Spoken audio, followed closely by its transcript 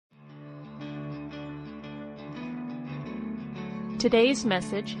Today's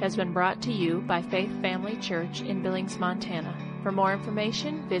message has been brought to you by Faith Family Church in Billings, Montana. For more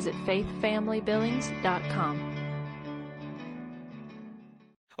information, visit faithfamilybillings.com.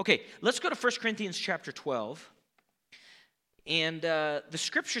 Okay, let's go to 1 Corinthians chapter 12. And the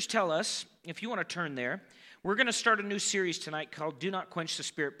scriptures tell us, if you want to turn there, we're going to start a new series tonight called Do Not Quench the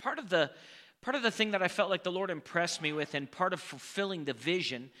Spirit. Part of the thing that I felt like the Lord impressed me with, and part of fulfilling the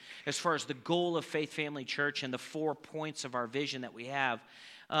vision as far as the goal of Faith Family Church and the 4 points of our vision that we have,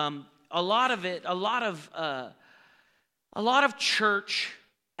 a lot of church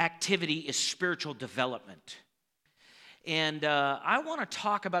activity is spiritual development. And I want to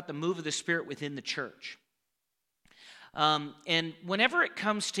talk about the move of the Spirit within the church. And whenever it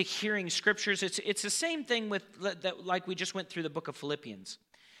comes to hearing scriptures, it's the same thing with like we just went through the book of Philippians.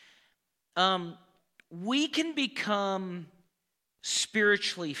 We can become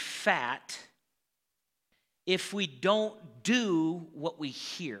spiritually fat if we don't do what we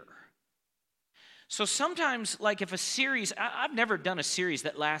hear. So sometimes, like if a series, I've never done a series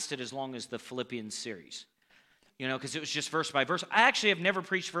that lasted as long as the Philippians series, because it was just verse by verse. I actually have never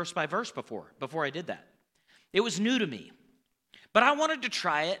preached verse by verse before I did that. It was new to me. But I wanted to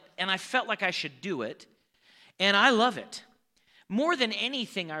try it, and I felt like I should do it, and I love it. More than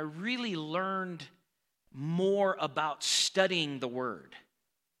anything, I really learned more about studying the Word.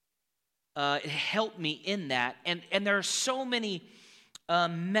 It helped me in that. And there are so many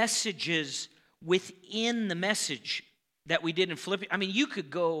messages within the message that we did in Philippians. I mean, you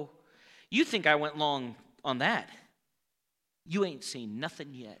think I went long on that. You ain't seen nothing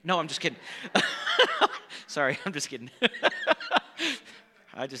yet. No, I'm just kidding. Sorry, I'm just kidding.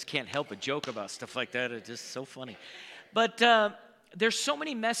 I just can't help but joke about stuff like that. It's just so funny. But there's so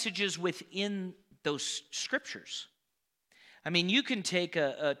many messages within those scriptures. I mean, you can take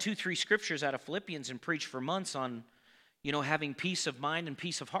 2-3 scriptures out of Philippians and preach for months on, having peace of mind and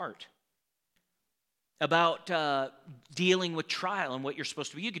peace of heart. About dealing with trial and what you're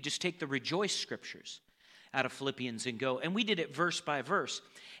supposed to be. You could just take the rejoice scriptures out of Philippians and go. And we did it verse by verse.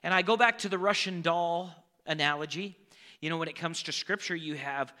 And I go back to the Russian doll analogy. When it comes to Scripture, you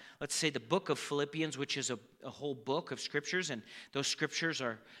have, let's say, the book of Philippians, which is a whole book of Scriptures, and those Scriptures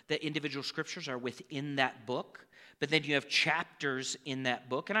the individual Scriptures are within that book. But then you have chapters in that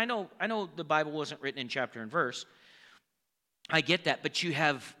book. And I know the Bible wasn't written in chapter and verse. I get that, but you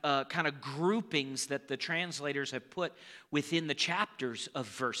have kind of groupings that the translators have put within the chapters of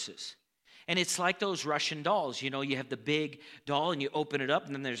verses. And it's like those Russian dolls. You have the big doll and you open it up,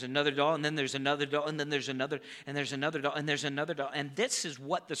 and then there's another doll, and then there's another doll, and then there's another, and there's another doll, and there's another doll. And this is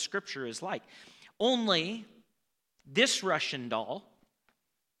what the scripture is like. Only this Russian doll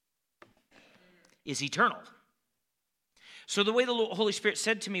is eternal. So the way the Holy Spirit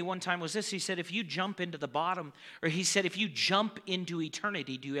said to me one time was this. He said, if you jump into the bottom, or he said, if you jump into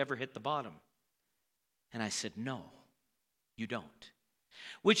eternity, do you ever hit the bottom? And I said, no, you don't.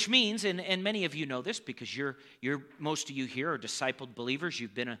 Which means, and many of you know this because you're most of you here are discipled believers.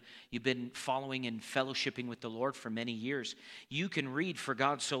 You've been following and fellowshipping with the Lord for many years. You can read, for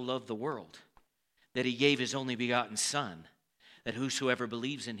God so loved the world that he gave his only begotten Son, that whosoever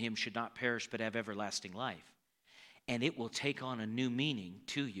believes in him should not perish but have everlasting life. And it will take on a new meaning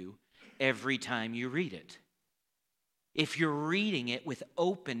to you every time you read it. If you're reading it with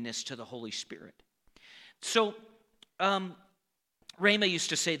openness to the Holy Spirit. So, Rhema used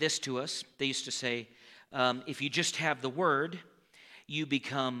to say this to us. They used to say, if you just have the Word, you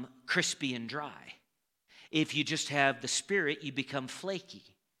become crispy and dry. If you just have the Spirit, you become flaky,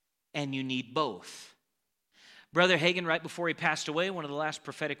 and you need both. Brother Hagin, right before he passed away, one of the last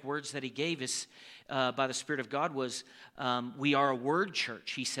prophetic words that he gave us by the Spirit of God was, we are a Word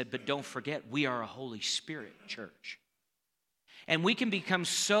church. He said, but don't forget, we are a Holy Spirit church. And we can become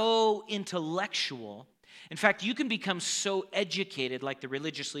so intellectual. In fact, you can become so educated like the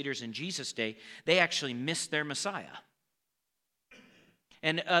religious leaders in Jesus' day, they actually missed their Messiah.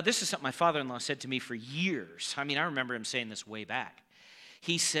 And this is something my father-in-law said to me for years. I mean, I remember him saying this way back.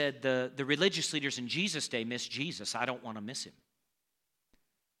 He said, the religious leaders in Jesus' day missed Jesus. I don't want to miss him.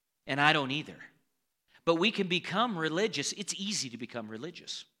 And I don't either. But we can become religious. It's easy to become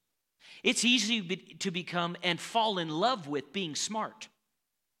religious. It's easy to become and fall in love with being smart.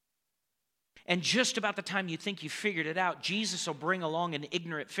 And just about the time you think you figured it out, Jesus will bring along an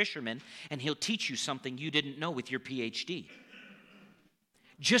ignorant fisherman and he'll teach you something you didn't know with your PhD.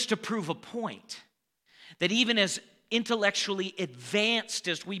 Just to prove a point that even as intellectually advanced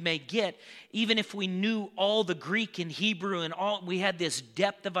as we may get, even if we knew all the Greek and Hebrew and all, we had this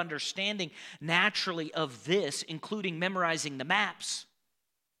depth of understanding naturally of this, including memorizing the maps.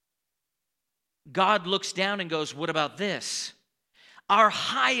 God looks down and goes, what about this? our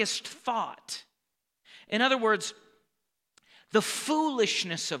highest thought. In other words, the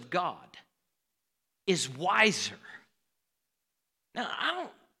foolishness of God is wiser. Now,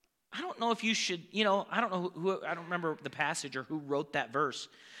 I don't know if you should, I don't know who, I don't remember the passage or who wrote that verse,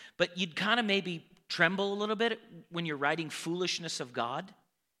 but you'd kind of maybe tremble a little bit when you're writing foolishness of God.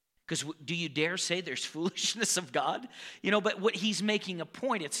 Because do you dare say there's foolishness of God? But what he's making a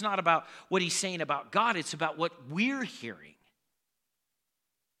point, it's not about what he's saying about God, it's about what we're hearing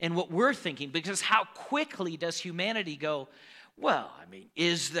and what we're thinking. Because how quickly does humanity go, well,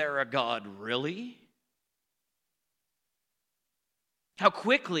 is there a God really? How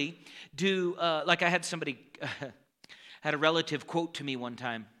quickly do, like I had somebody, had a relative quote to me one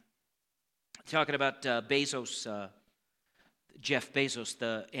time, talking about Bezos, Jeff Bezos,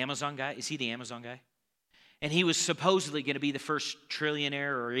 the Amazon guy. Is he the Amazon guy? And he was supposedly going to be the first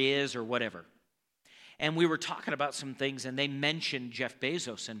trillionaire, or he is, or whatever. And we were talking about some things, and they mentioned Jeff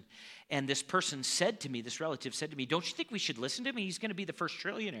Bezos. And this person said to me, this relative said to me, don't you think we should listen to him? He's going to be the first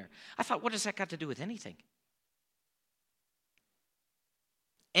trillionaire. I thought, what does that got to do with anything?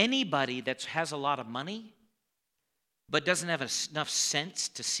 Anybody that has a lot of money but doesn't have enough sense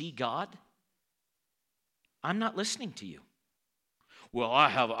to see God, I'm not listening to you. Well,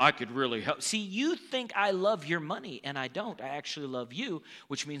 I could really help. See, you think I love your money, and I don't. I actually love you,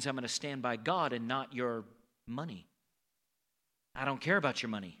 which means I'm going to stand by God and not your money. I don't care about your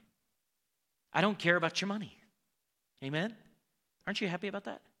money. I don't care about your money. Amen? Aren't you happy about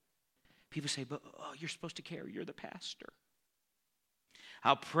that? People say, but you're supposed to care. You're the pastor.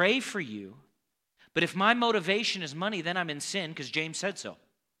 I'll pray for you, but if my motivation is money, then I'm in sin because James said so.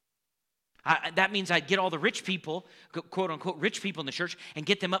 That means I'd get all the rich people, quote unquote, rich people in the church, and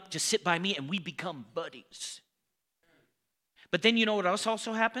get them up to sit by me, and we become buddies. But then you know what else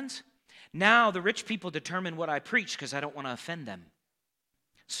also happens? Now the rich people determine what I preach because I don't want to offend them.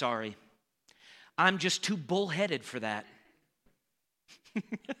 Sorry. I'm just too bullheaded for that.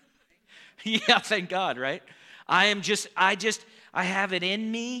 Yeah, thank God, right? I have it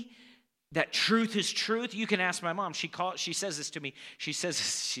in me that truth is truth. You can ask my mom. She says this to me. She said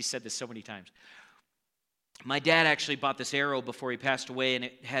this so many times. My dad actually bought this arrow before he passed away, and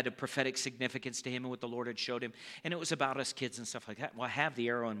it had a prophetic significance to him and what the Lord had showed him. And it was about us kids and stuff like that. Well, I have the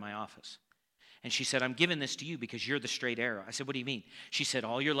arrow in my office. And she said, I'm giving this to you because you're the straight arrow. I said, what do you mean? She said,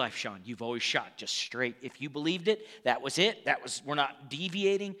 all your life, Sean, you've always shot just straight. If you believed it, that was it. We're not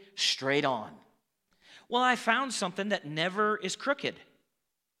deviating, straight on. Well, I found something that never is crooked.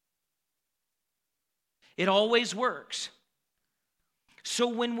 It always works. So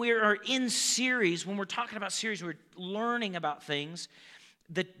when we are in series, when we're talking about series, we're learning about things,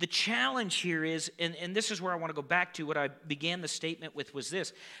 the challenge here is, and this is where I want to go back to what I began the statement with, was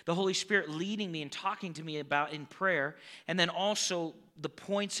this: the Holy Spirit leading me and talking to me about in prayer, and then also the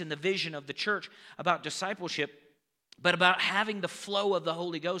points in the vision of the church about discipleship, but about having the flow of the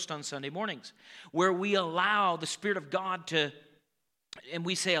Holy Ghost on Sunday mornings, where we allow the Spirit of God to, and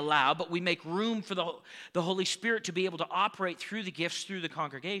we say allow, but we make room for the Holy Spirit to be able to operate through the gifts, through the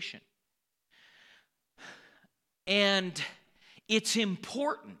congregation. And it's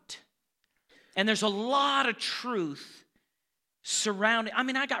important. And there's a lot of truth surrounding.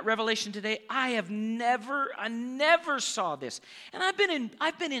 I got revelation today. I never saw this. And I've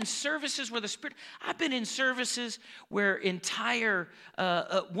been in services where the Spirit, I've been in services where entire,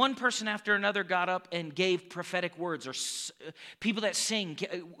 one person after another got up and gave prophetic words, or people that sing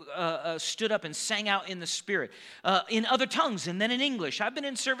stood up and sang out in the Spirit, in other tongues and then in English. I've been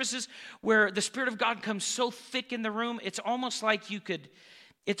in services where the Spirit of God comes so thick in the room, it's almost like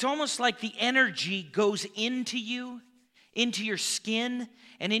the energy goes into you, into your skin,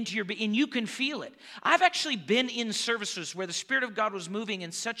 and and you can feel it. I've actually been in services where the Spirit of God was moving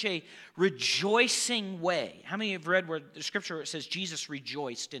in such a rejoicing way. How many have read where the scripture where it says Jesus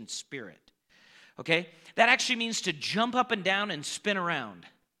rejoiced in spirit? Okay? That actually means to jump up and down and spin around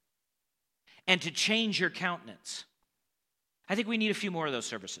and to change your countenance. I think we need a few more of those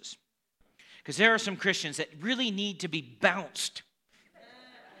services, because there are some Christians that really need to be bounced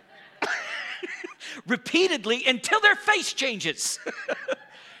repeatedly until their face changes.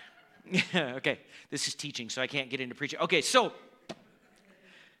 Okay, this is teaching, so I can't get into preaching. Okay,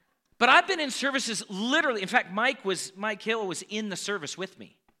 but I've been in services literally. In fact, Mike Hill was in the service with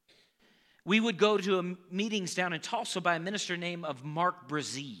me. We would go to meetings down in Tulsa by a minister named Mark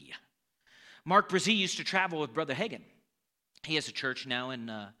Brazee. Mark Brazee used to travel with Brother Hagin. He has a church now and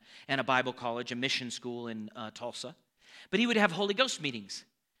a Bible college, a mission school in Tulsa. But he would have Holy Ghost meetings.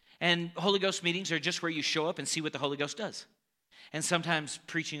 And Holy Ghost meetings are just where you show up and see what the Holy Ghost does. And sometimes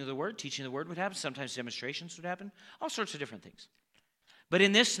preaching of the word, teaching the word would happen. Sometimes demonstrations would happen. All sorts of different things. But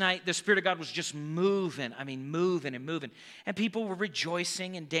in this night, the Spirit of God was just moving. I mean, moving and moving. And people were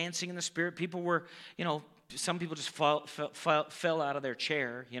rejoicing and dancing in the Spirit. People were, some people just fell out of their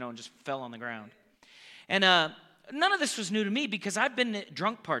chair, and just fell on the ground. And none of this was new to me because I've been at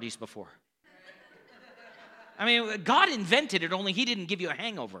drunk parties before. I mean, God invented it, only He didn't give you a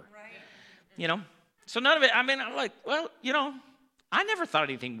hangover. So none of it, I'm like, well, I never thought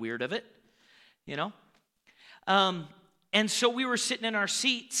anything weird of it, And so we were sitting in our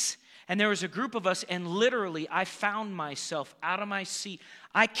seats, and there was a group of us, and literally I found myself out of my seat.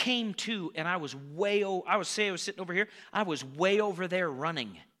 I came to, and I was I was sitting over here. I was way over there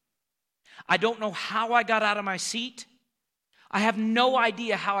running. I don't know how I got out of my seat. I have no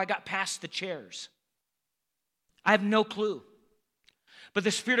idea how I got past the chairs. I have no clue. But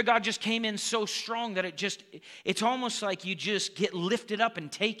the Spirit of God just came in so strong that it's almost like you just get lifted up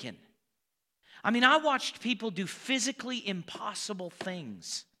and taken. I mean, I watched people do physically impossible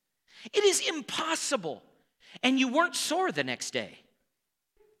things. It is impossible. And you weren't sore the next day.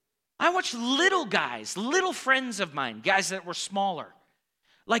 I watched little guys, little friends of mine, guys that were smaller,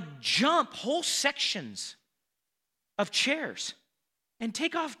 like jump whole sections of chairs and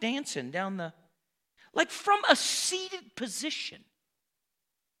take off dancing down like from a seated position.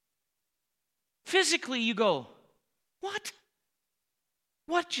 Physically, you go, what?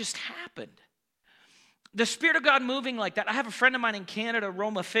 What just happened? The Spirit of God moving like that. I have a friend of mine in Canada,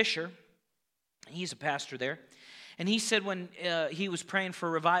 Roma Fisher. He's a pastor there. And he said when he was praying for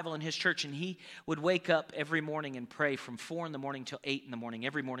revival in his church, and he would wake up every morning and pray from 4 in the morning till 8 in the morning,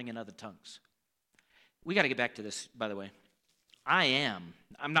 every morning in other tongues. We got to get back to this, by the way. I'm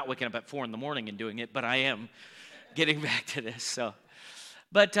not waking up at 4 in the morning and doing it, but I am getting back to this.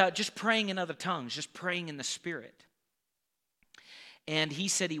 But just praying in other tongues, just praying in the Spirit. And he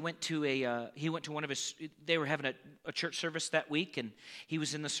said he went to one of his, they were having a church service that week, and he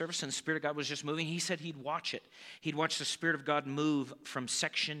was in the service, and the Spirit of God was just moving. He said he'd watch it. He'd watch the Spirit of God move from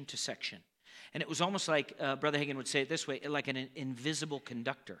section to section. And it was almost like, Brother Hagin would say it this way, like an invisible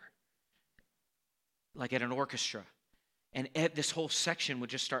conductor, like at an orchestra. And this whole section would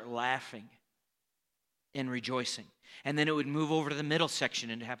just start laughing and rejoicing. And then it would move over to the middle section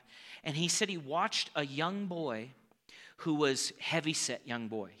and he said he watched a young boy who was heavy-set young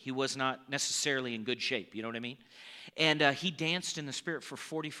boy. He was not necessarily in good shape, you know what I mean? And he danced in the Spirit for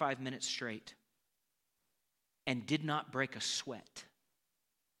 45 minutes straight and did not break a sweat.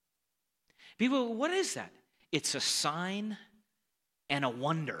 People go, what is that? It's a sign and a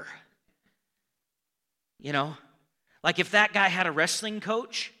wonder. Like if that guy had a wrestling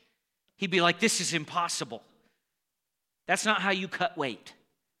coach, he'd be like, this is impossible. That's not how you cut weight.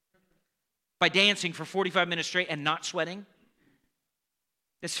 By dancing for 45 minutes straight and not sweating,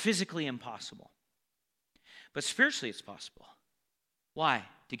 it's physically impossible. But spiritually, it's possible. Why?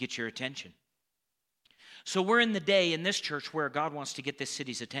 To get your attention. So we're in the day in this church where God wants to get this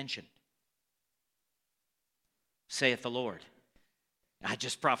city's attention. Saith the Lord. I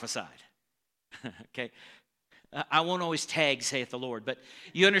just prophesied. Okay? I won't always tag, saith the Lord, but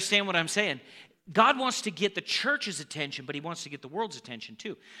you understand what I'm saying. God wants to get the church's attention, but He wants to get the world's attention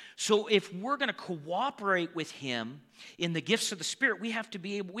too. So if we're going to cooperate with Him in the gifts of the Spirit, we have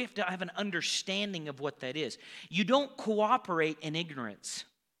to have an understanding of what that is. You don't cooperate in ignorance.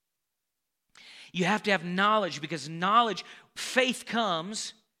 You have to have knowledge, because faith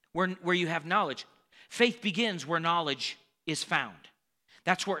comes where you have knowledge. Faith begins where knowledge is found.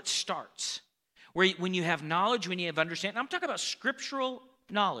 That's where it starts. When you have knowledge, when you have understanding. I'm talking about scriptural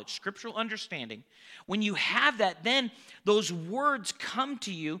knowledge, scriptural understanding. When you have that, then those words come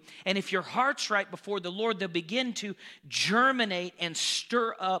to you, and if your heart's right before the Lord, they'll begin to germinate and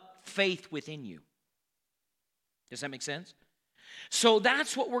stir up faith within you. Does that make sense? So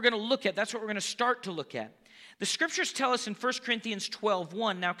that's what we're going to look at. That's what we're going to start to look at. The scriptures tell us in 1 Corinthians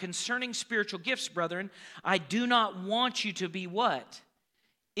 12:1, now concerning spiritual gifts, brethren, I do not want you to be what?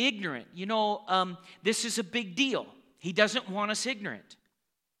 Ignorant. This is a big deal. He doesn't want us ignorant.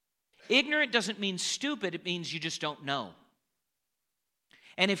 Ignorant doesn't mean stupid. It means you just don't know.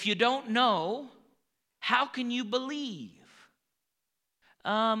 And if you don't know, how can you believe?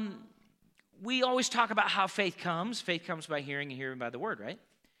 We always talk about how faith comes. Faith comes by hearing, and hearing by the word, right?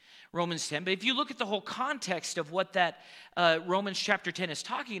 Romans 10. But if you look at the whole context of what that Romans chapter 10 is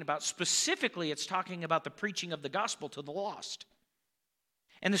talking about, specifically it's talking about the preaching of the gospel to the lost.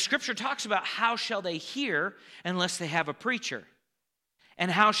 And the scripture talks about how shall they hear unless they have a preacher? And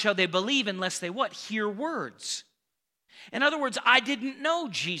how shall they believe unless they what? Hear words. In other words, I didn't know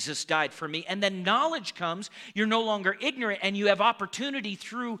Jesus died for me. And then knowledge comes. You're no longer ignorant, and you have opportunity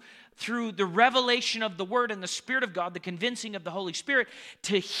through the revelation of the Word and the Spirit of God, the convincing of the Holy Spirit,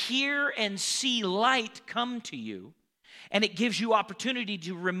 to hear and see light come to you. And it gives you opportunity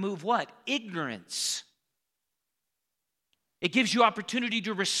to remove what? Ignorance. It gives you opportunity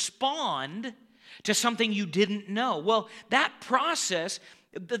to respond to something you didn't know. Well, that process,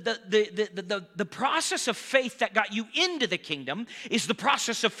 the process of faith that got you into the kingdom is the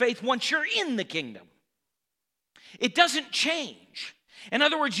process of faith once you're in the kingdom. It doesn't change. In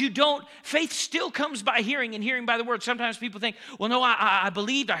other words, faith still comes by hearing, and hearing by the word. Sometimes people think, well, no, I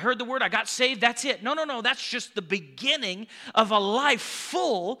believed, I heard the word, I got saved, that's it. No, that's just the beginning of a life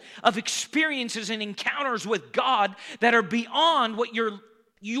full of experiences and encounters with God that are beyond what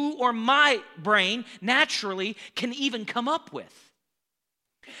you or my brain naturally can even come up with.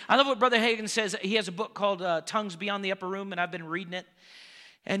 I love what Brother Hagin says. He has a book called Tongues Beyond the Upper Room, and I've been reading it.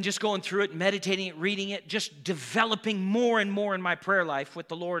 And just going through it, meditating it, reading it, just developing more and more in my prayer life with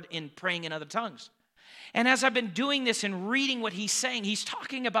the Lord in praying in other tongues. And as I've been doing this and reading what he's saying, he's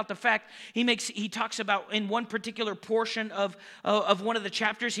talking about the fact, he talks about in one particular portion of one of the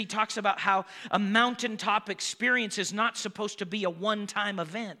chapters, he talks about how a mountaintop experience is not supposed to be a one-time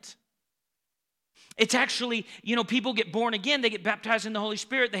event. It's actually, people get born again, they get baptized in the Holy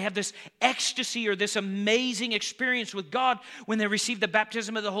Spirit, they have this ecstasy or this amazing experience with God when they receive the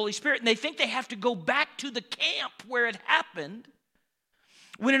baptism of the Holy Spirit, and they think they have to go back to the camp where it happened,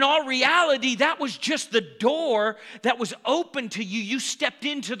 when in all reality, that was just the door that was open to you. You stepped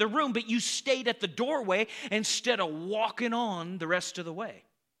into the room, but you stayed at the doorway instead of walking on the rest of the way.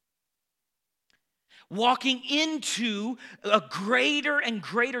 Walking into a greater and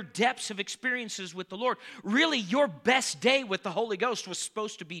greater depths of experiences with the Lord. Really, your best day with the Holy Ghost was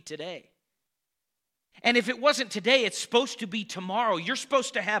supposed to be today. And if it wasn't today, it's supposed to be tomorrow. You're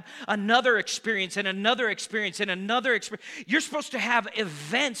supposed to have another experience and another experience and another experience. You're supposed to have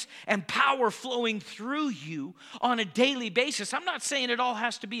events and power flowing through you on a daily basis. I'm not saying it all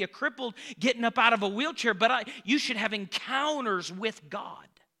has to be a crippled getting up out of a wheelchair, but you should have encounters with God.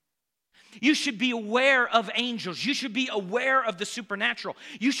 You should be aware of angels. You should be aware of the supernatural.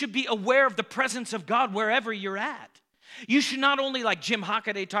 You should be aware of the presence of God wherever you're at. You should not only, like Jim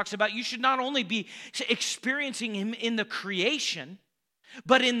Hockaday talks about, you should not only be experiencing Him in the creation,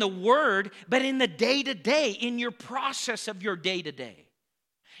 but in the Word, but in the day-to-day, in your process of your day-to-day.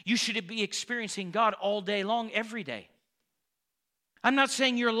 You should be experiencing God all day long, every day. I'm not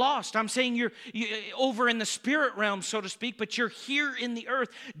saying you're lost. I'm saying you're over in the spirit realm, so to speak, but you're here in the earth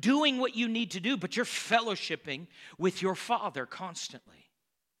doing what you need to do, but you're fellowshipping with your Father constantly.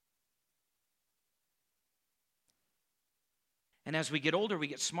 And as we get older, we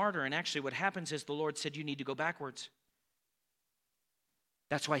get smarter, and actually what happens is the Lord said you need to go backwards.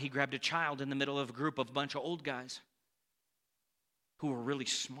 That's why He grabbed a child in the middle of a group of a bunch of old guys who were really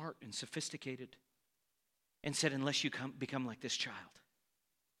smart and sophisticated, and said, unless you become like this child.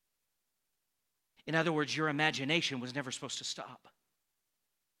 In other words, your imagination was never supposed to stop.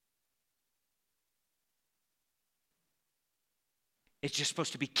 It's just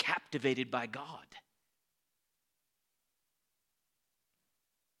supposed to be captivated by God.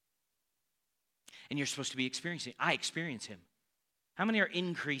 And you're supposed to be experiencing. I experience Him. How many are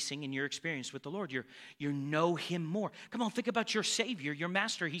increasing in your experience with the Lord? You know Him more. Come on, think about your Savior, your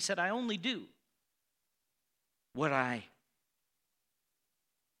Master. He said, I only do what I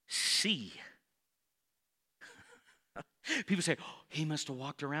see. People say, oh, He must have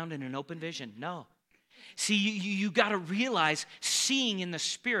walked around in an open vision. No. See, you got to realize seeing in the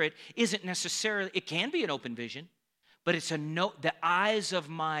Spirit isn't necessarily, it can be an open vision, but it's the eyes of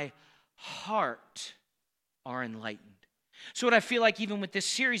my heart are enlightened. So what I feel like even with this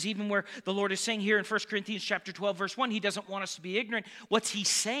series, even where the Lord is saying here in 1 Corinthians chapter 12, verse 1, He doesn't want us to be ignorant. What's He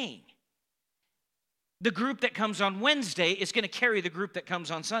saying? The group that comes on Wednesday is going to carry the group that comes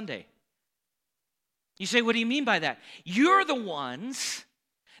on Sunday. You say, what do you mean by that? You're the ones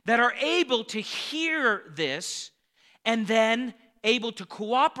that are able to hear this and then able to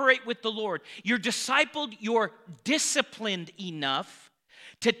cooperate with the Lord. You're discipled, you're disciplined enough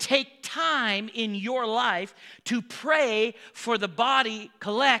to take time in your life to pray for the body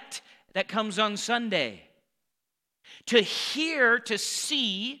collect that comes on Sunday. To hear, to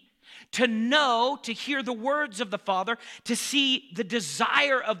see, to know, to hear the words of the Father, to see the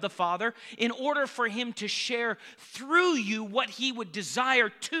desire of the Father in order for Him to share through you what He would desire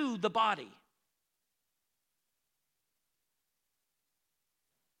to the body.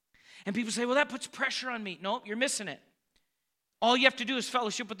 And people say, well, that puts pressure on me. Nope, you're missing it. All you have to do is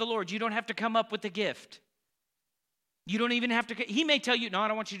fellowship with the Lord. You don't have to come up with a gift. You don't even have to, he may tell you, no, I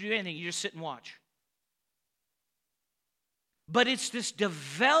don't want you to do anything. You just sit and watch. But it's this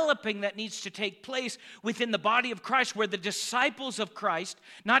developing that needs to take place within the body of Christ, where the disciples of Christ,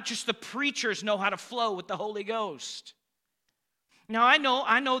 not just the preachers, know how to flow with the Holy Ghost. Now, I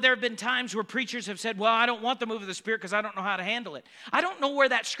know there have been times where preachers have said, well, I don't want the move of the Spirit because I don't know how to handle it. I don't know where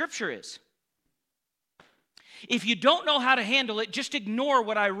that scripture is. If you don't know how to handle it, just ignore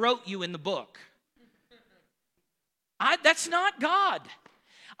what I wrote you in the book. That's not God.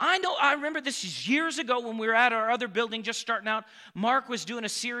 I remember this is years ago when we were at our other building just starting out. Mark was doing a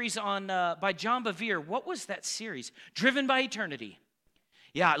series on by John Bevere. What was that series? Driven by Eternity.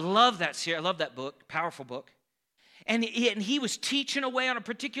 Yeah, I love that series. I love that book. Powerful book. And he was teaching away on a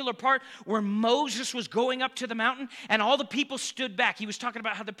particular part where Moses was going up to the mountain and all the people stood back. He was talking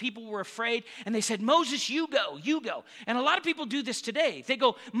about how the people were afraid and they said, Moses, you go, you go. And a lot of people do this today. They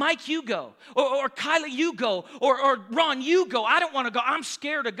go, Mike, you go. Or Kyla, you go. Or Ron, you go. I don't want to go. I'm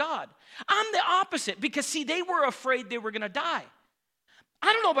scared of God. I'm the opposite because, see, they were afraid they were going to die.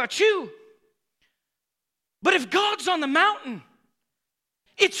 I don't know about you, but if God's on the mountain,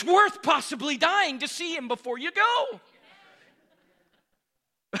 it's worth possibly dying to see him before you go.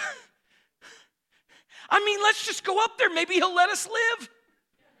 I mean, let's just go up there. Maybe he'll let us live.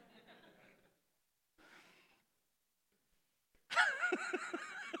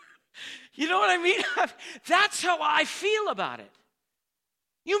 You know what I mean? That's how I feel about it.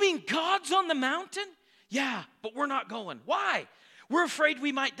 You mean God's on the mountain? Yeah, but we're not going. Why? We're afraid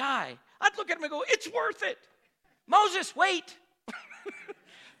we might die. I'd look at him and go, it's worth it. Moses, wait.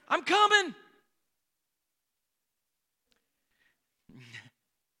 I'm coming.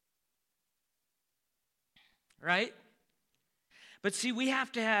 Right? But see, we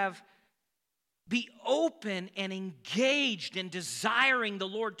have to be open and engaged in desiring the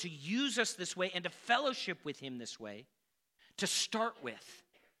Lord to use us this way and to fellowship with him this way to start with.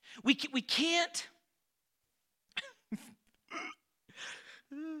 We can't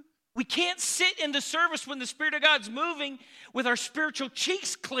we can't sit in the service when the Spirit of God's moving with our spiritual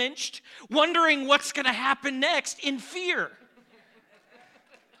cheeks clenched, wondering what's going to happen next in fear.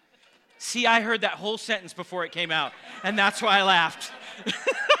 See, I heard that whole sentence before it came out, and that's why I laughed.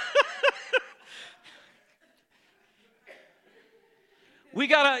 We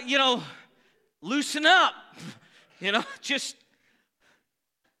got to, loosen up. Just,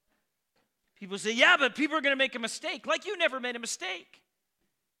 people say, yeah, but people are going to make a mistake. Like you never made a mistake.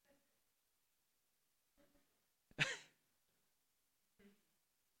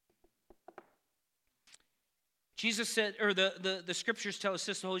 Jesus said, or the scriptures tell us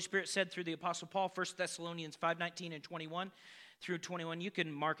this, the Holy Spirit said through the Apostle Paul, 1 Thessalonians 5:19 and 21 through 21. You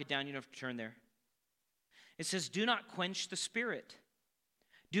can mark it down. You don't have to turn there. It says, do not quench the Spirit.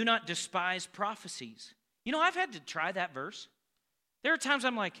 Do not despise prophecies. I've had to try that verse. There are times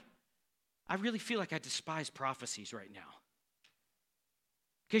I'm like, I really feel like I despise prophecies right now.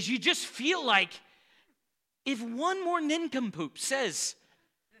 Because you just feel like if one more nincompoop says,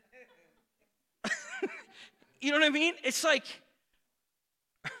 you know what I mean? It's like,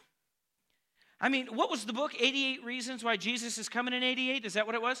 what was the book? 88 Reasons Why Jesus is Coming in 88? Is that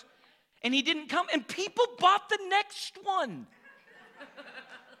what it was? And he didn't come, and people bought the next one.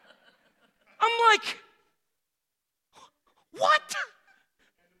 I'm like, what?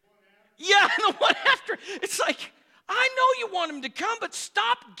 Yeah, and the one after. It's like, I know you want him to come, but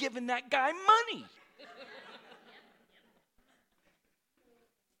stop giving that guy money.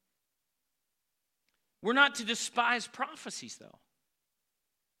 We're not to despise prophecies, though.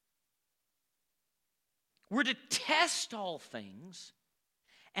 We're to test all things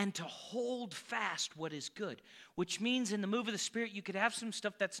and to hold fast what is good, which means in the move of the Spirit, you could have some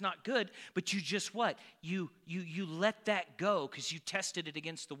stuff that's not good, but you just what? You let that go because you tested it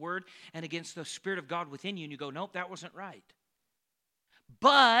against the Word and against the Spirit of God within you, and you go, nope, that wasn't right.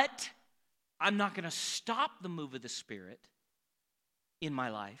 But I'm not going to stop the move of the Spirit in my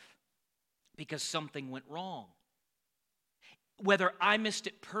life because something went wrong. Whether I missed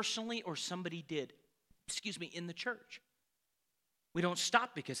it personally or somebody did, in the church. We don't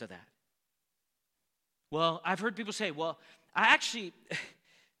stop because of that. Well, I've heard people say, well, I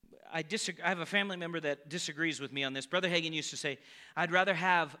disagree. I have a family member that disagrees with me on this. Brother Hagin used to say, I'd rather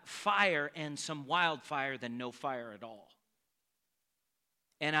have fire and some wildfire than no fire at all.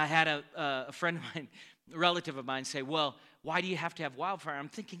 And I had a friend of mine, a relative of mine, say, well, why do you have to have wildfire? I'm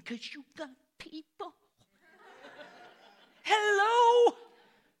thinking, because you got people. Hello?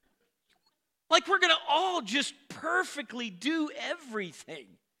 Like we're going to all just perfectly do everything.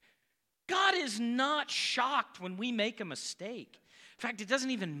 God is not shocked when we make a mistake. In fact, it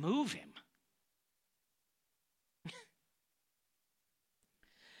doesn't even move him.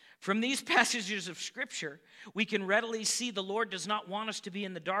 From these passages of Scripture, we can readily see the Lord does not want us to be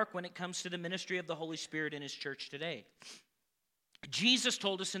in the dark when it comes to the ministry of the Holy Spirit in His church today. Jesus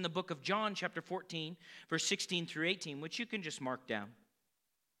told us in the book of John, chapter 14, verse 16 through 18, which you can just mark down,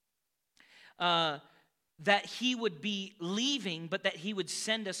 that He would be leaving, but that He would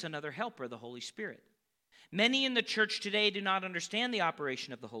send us another helper, the Holy Spirit. Many in the church today do not understand the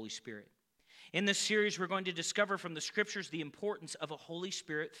operation of the Holy Spirit. In this series, we're going to discover from the Scriptures the importance of a Holy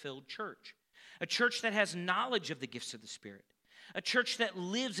Spirit-filled church, a church that has knowledge of the gifts of the Spirit, a church that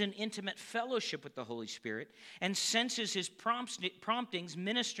lives in intimate fellowship with the Holy Spirit and senses His promptings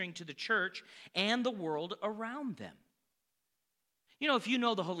ministering to the church and the world around them. You know, if you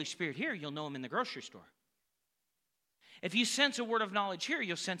know the Holy Spirit here, you'll know Him in the grocery store. If you sense a word of knowledge here,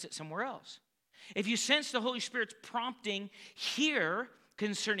 you'll sense it somewhere else. If you sense the Holy Spirit's prompting here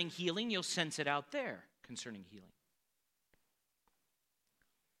concerning healing, you'll sense it out there concerning healing.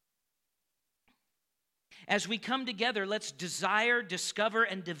 As we come together, let's desire, discover,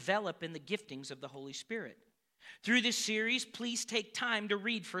 and develop in the giftings of the Holy Spirit. Through this series, please take time to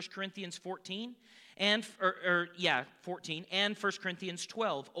read 1 Corinthians 14 and 14 and 1 Corinthians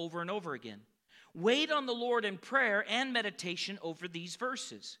 12 over and over again. Wait on the Lord in prayer and meditation over these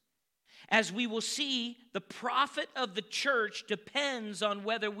verses. As we will see, the profit of the church depends on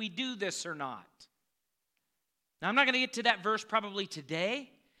whether we do this or not. Now, I'm not going to get to that verse probably today,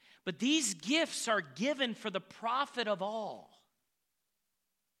 but these gifts are given for the profit of all.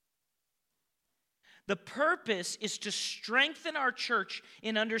 The purpose is to strengthen our church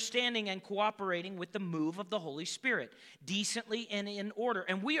in understanding and cooperating with the move of the Holy Spirit, decently and in order.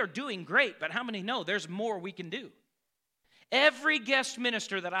 And we are doing great, but how many know there's more we can do? Every guest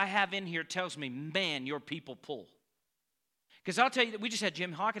minister that I have in here tells me, man, your people pull. Because I'll tell you that we just had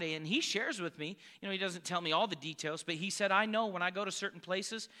Jim Hockaday, and he shares with me, he doesn't tell me all the details, but he said, I know when I go to certain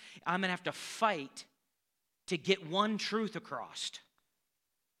places, I'm going to have to fight to get one truth across.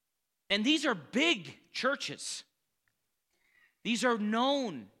 And these are big churches. These are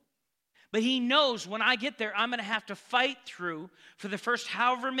known. But he knows when I get there, I'm going to have to fight through for the first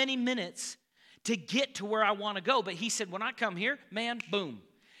however many minutes to get to where I want to go. But he said, when I come here, man, boom,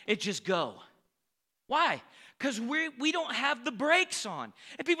 it just go. Why? Because we don't have the brakes on.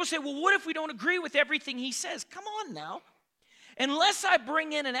 And people say, well, what if we don't agree with everything he says? Come on now. Unless I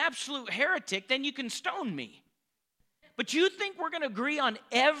bring in an absolute heretic, then you can stone me. But you think we're going to agree on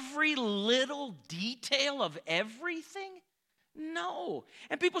every little detail of everything? No.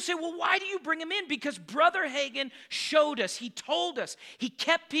 And people say, well, why do you bring him in? Because Brother Hagin showed us, he told us, he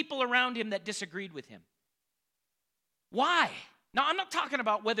kept people around him that disagreed with him. Why? Now, I'm not talking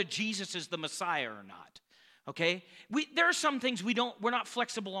about whether Jesus is the Messiah or not, okay? There are some things we're not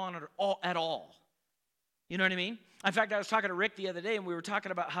flexible on at all. You know what I mean? In fact, I was talking to Rick the other day, and we were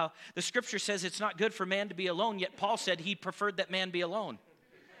talking about how the Scripture says it's not good for man to be alone, yet Paul said he preferred that man be alone.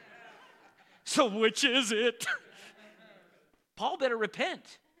 So which is it? Paul better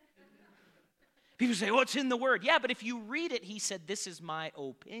repent. People say, oh, it's in the Word. Yeah, but if you read it, he said, this is my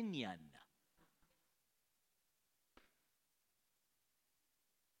opinion.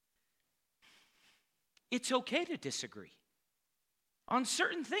 It's okay to disagree. On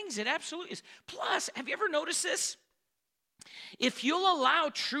certain things, it absolutely is. Plus, have you ever noticed this? If you'll allow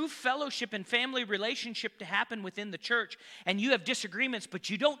true fellowship and family relationship to happen within the church, and you have disagreements, but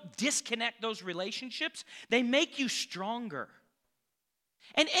you don't disconnect those relationships, they make you stronger.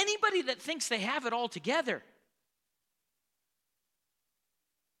 And anybody that thinks they have it all together,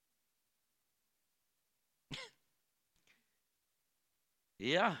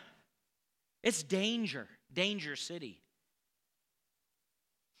 yeah, it's danger city.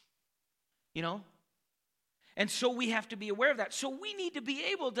 You know? And so we have to be aware of that. So we need to be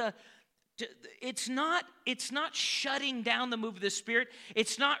able to it's not shutting down the move of the Spirit.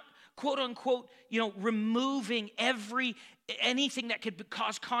 It's not, quote unquote, removing anything that could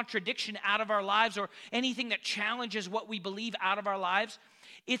cause contradiction out of our lives or anything that challenges what we believe out of our lives.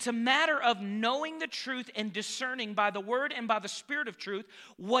 It's a matter of knowing the truth and discerning by the Word and by the Spirit of truth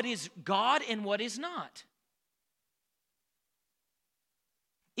what is God and what is not.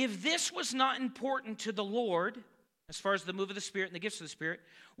 If this was not important to the Lord, as far as the move of the Spirit and the gifts of the Spirit,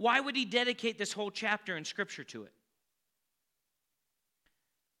 why would he dedicate this whole chapter in Scripture to it?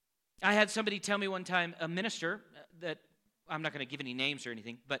 I had somebody tell me one time, a minister, that I'm not going to give any names or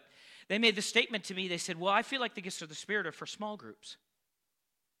anything, but they made the statement to me. They said, well, I feel like the gifts of the Spirit are for small groups.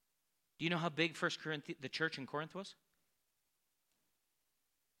 Do you know how big the church in Corinth was?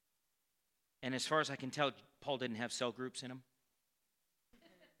 And as far as I can tell, Paul didn't have cell groups in them.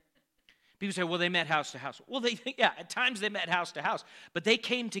 People say, well, they met house to house. Well, yeah, at times they met house to house, but they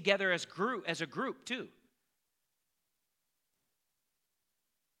came together as a group too.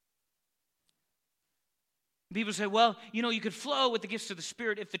 People say, well, you could flow with the gifts of the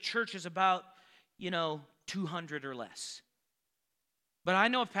Spirit if the church is about, 200 or less. But I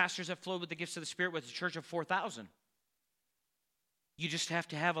know of pastors that flowed with the gifts of the Spirit with a church of 4,000. You just have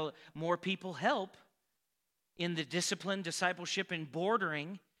to have more people help in the discipline, discipleship, and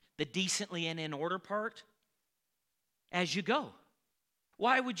bordering the decently and in order part as you go.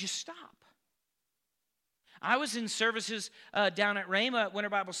 Why would you stop? I was in services down at Rhema Winter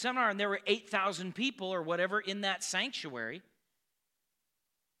Bible Seminar, and there were 8,000 people or whatever in that sanctuary.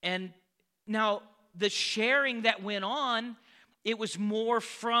 And now the sharing that went on, it was more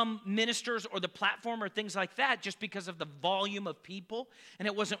from ministers or the platform or things like that just because of the volume of people. And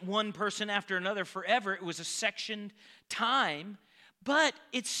it wasn't one person after another forever. It was a sectioned time. But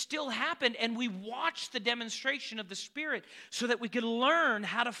it still happened, and we watched the demonstration of the Spirit so that we could learn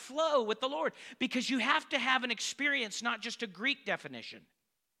how to flow with the Lord. Because you have to have an experience, not just a Greek definition.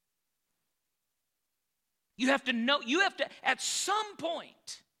 You have to, at some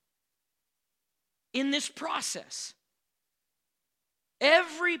point in this process,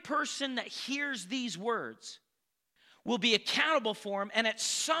 every person that hears these words will be accountable for them. And at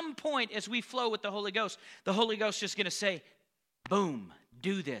some point, as we flow with the Holy Ghost is just going to say, boom,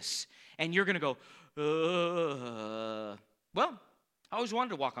 do this. And you're going to go, well, I always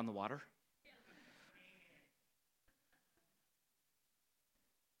wanted to walk on the water.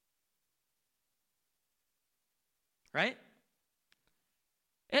 Right?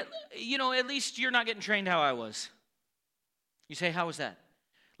 At least you're not getting trained how I was. You say, how was that?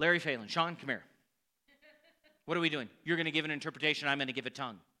 Larry Phelan, Sean, come here. What are we doing? You're going to give an interpretation, I'm going to give a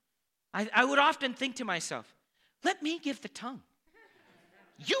tongue. I would often think to myself, let me give the tongue.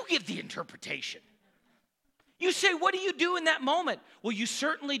 You give the interpretation. You say, what do you do in that moment? Well, you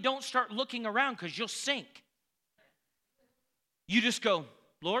certainly don't start looking around because you'll sink. You just go,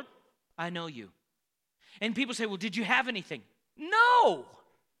 Lord, I know you. And people say, well, did you have anything? No.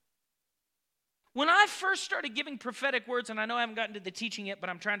 When I first started giving prophetic words, and I know I haven't gotten to the teaching yet, but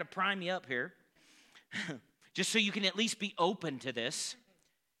I'm trying to prime you up here, just so you can at least be open to this.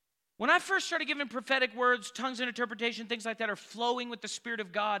 When I first started giving prophetic words, tongues and interpretation, things like that are flowing with the Spirit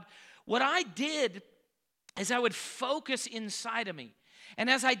of God, what I did is I would focus inside of me. And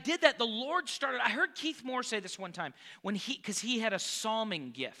as I did that, the Lord started, I heard Keith Moore say this one time, because he had a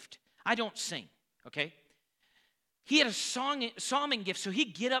psalming gift. I don't sing, okay? He had a psalming gift, so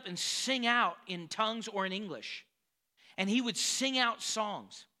he'd get up and sing out in tongues or in English. And he would sing out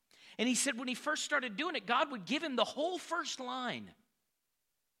songs. And he said when he first started doing it, God would give him the whole first line.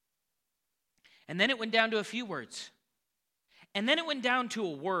 And then it went down to a few words. And then it went down to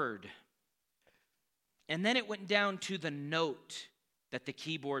a word. And then it went down to the note that the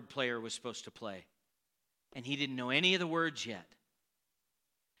keyboard player was supposed to play. And he didn't know any of the words yet.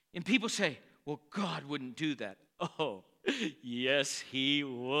 And people say, well, God wouldn't do that. Oh, yes, he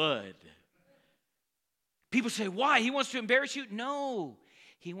would. People say, why? He wants to embarrass you? No,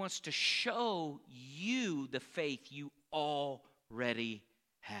 he wants to show you the faith you already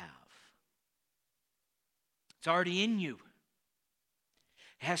have. It's already in you.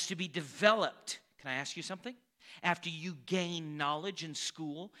 It has to be developed. Can I ask you something? After you gain knowledge in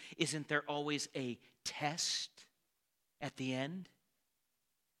school, isn't there always a test at the end?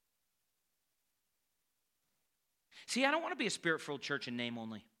 See, I don't want to be a Spirit-filled church in name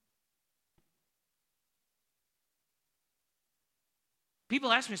only.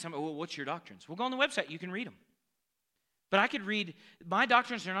 People ask me something, well, what's your doctrines? Well, go on the website, you can read them. But I could read, my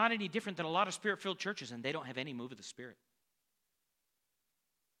doctrines are not any different than a lot of Spirit-filled churches, and they don't have any move of the Spirit.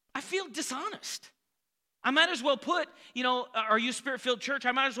 I feel dishonest. I might as well put, are you a Spirit-filled church?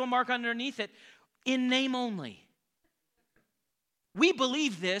 I might as well mark underneath it, in name only. We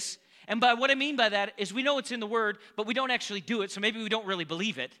believe this, and by what I mean by that is we know it's in the Word, but we don't actually do it, so maybe we don't really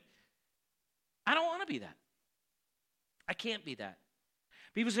believe it. I don't want to be that. I can't be that.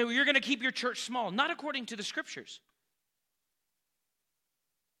 People say, well, you're going to keep your church small. Not according to the Scriptures.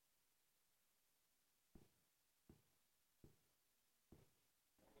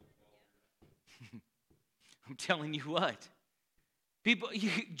 I'm telling you what.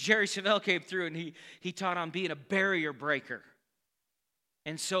 Jerry Savelle came through and he taught on being a barrier breaker.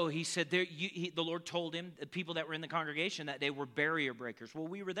 And so he said, the Lord told him, the people that were in the congregation that day were barrier breakers. Well,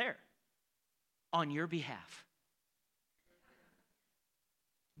 we were there on your behalf.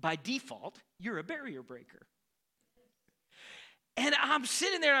 By default, you're a barrier breaker. And I'm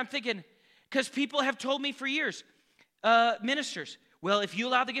sitting there and I'm thinking, because people have told me for years, ministers, well, if you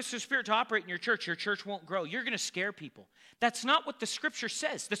allow the gifts of the Spirit to operate in your church won't grow. You're going to scare people. That's not what the Scripture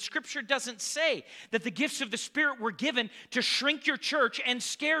says. The Scripture doesn't say that the gifts of the Spirit were given to shrink your church and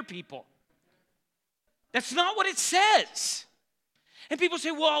scare people. That's not what it says. And people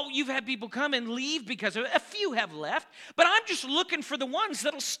say, well, you've had people come and leave because of it. A few have left, but I'm just looking for the ones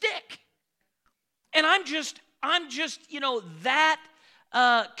that'll stick. And I'm just that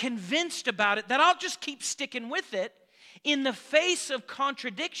convinced about it that I'll just keep sticking with it in the face of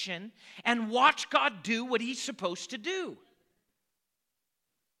contradiction and watch God do what He's supposed to do.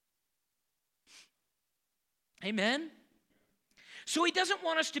 Amen? So He doesn't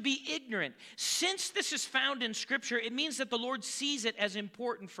want us to be ignorant. Since this is found in Scripture, it means that the Lord sees it as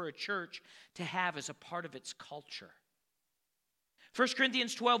important for a church to have as a part of its culture. 1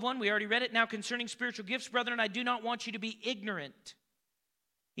 Corinthians 12:1, we already read it. Now concerning spiritual gifts, brethren, I do not want you to be ignorant.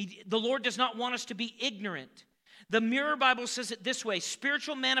 The Lord does not want us to be ignorant. The Mirror Bible says it this way: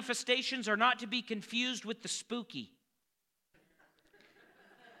 spiritual manifestations are not to be confused with the spooky.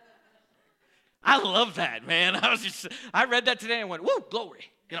 I love that, man. I read that today and went, woo,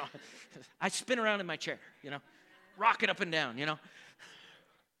 glory. I spin around in my chair, rocking up and down,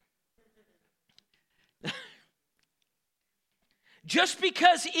 Just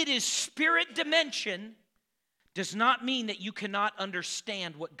because it is spirit dimension does not mean that you cannot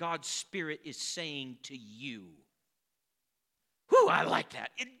understand what God's Spirit is saying to you. Whew, I like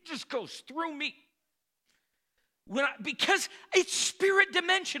that. It just goes through me. Because it's spirit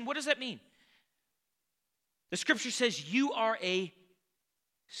dimension. What does that mean? The Scripture says you are a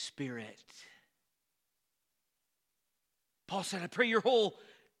spirit. Paul said, I pray your whole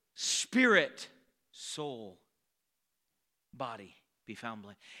spirit, soul, body be found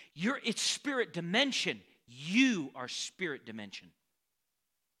blind. It's spirit dimension. You are spirit dimension.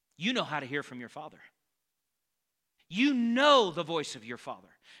 You know how to hear from your Father. You know the voice of your Father.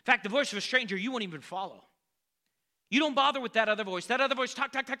 In fact, the voice of a stranger you won't even follow. You don't bother with that other voice. That other voice,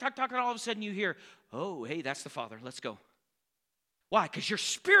 talk, and all of a sudden you hear, oh, hey, that's the Father. Let's go. Why? Because you're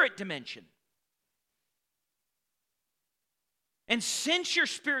spirit dimension. And since you're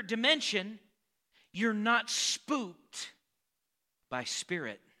spirit dimension, you're not spooked by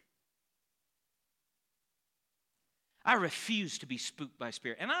spirit. I refuse to be spooked by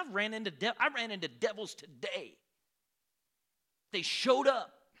spirit. And I ran into devils today. They showed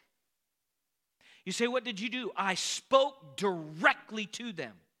up. You say, what did you do? I spoke directly to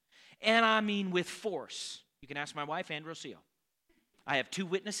them. And I mean with force. You can ask my wife, Ann Rocio. I have 2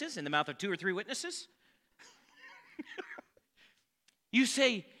 witnesses in the mouth of 2 or 3 witnesses. You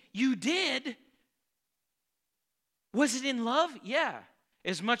say, you did? Was it in love? Yeah.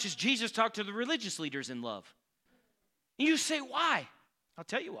 As much as Jesus talked to the religious leaders in love. And you say, why? I'll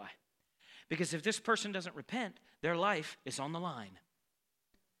tell you why. Because if this person doesn't repent, their life is on the line.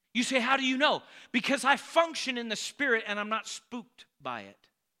 You say, how do you know? Because I function in the Spirit and I'm not spooked by it.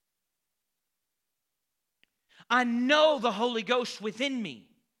 I know the Holy Ghost within me.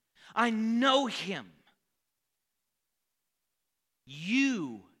 I know Him.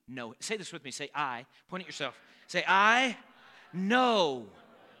 You know. Say this with me. Say, I. Point at yourself. Say, I know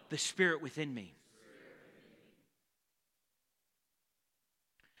the Spirit within me.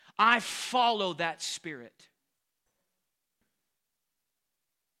 I follow that Spirit.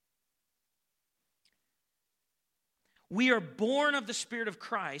 We are born of the Spirit of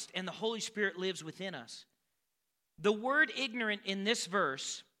Christ, and the Holy Spirit lives within us. The word ignorant in this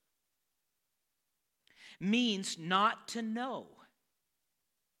verse means not to know.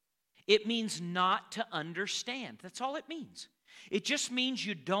 It means not to understand. That's all it means. It just means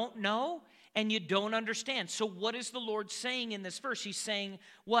you don't know and you don't understand. So what is the Lord saying in this verse? He's saying,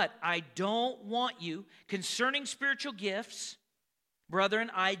 what? I don't want you, concerning spiritual gifts, brethren,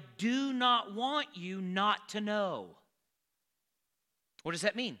 I do not want you not to know. What does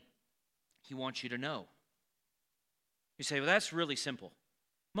that mean? He wants you to know. You say, well, that's really simple.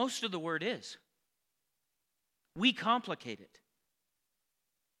 Most of the word is. We complicate it.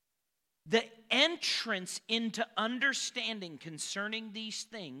 The entrance into understanding concerning these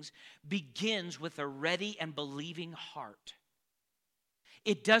things begins with a ready and believing heart.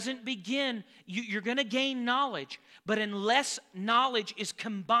 It doesn't begin, you're going to gain knowledge, but unless knowledge is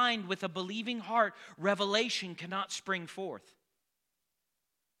combined with a believing heart, revelation cannot spring forth.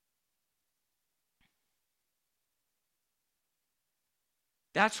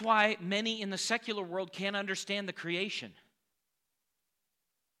 That's why many in the secular world can't understand the creation.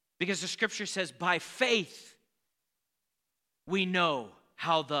 Because the Scripture says, by faith, we know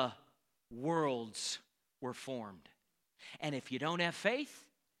how the worlds were formed. And if you don't have faith,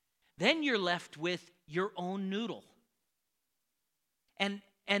 then you're left with your own noodle.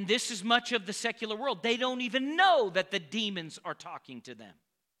 And this is much of the secular world. They don't even know that the demons are talking to them.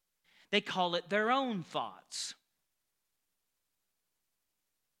 They call it their own thoughts.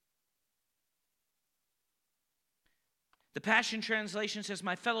 The Passion Translation says,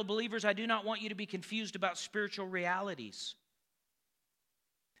 "My fellow believers, I do not want you to be confused about spiritual realities."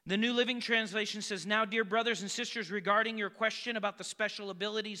 The New Living Translation says, "Now, dear brothers and sisters, regarding your question about the special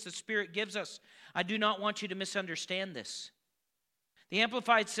abilities the Spirit gives us, I do not want you to misunderstand this." The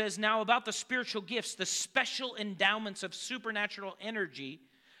Amplified says, "Now about the spiritual gifts, the special endowments of supernatural energy,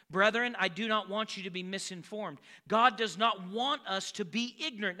 brethren, I do not want you to be misinformed. God does not want us to be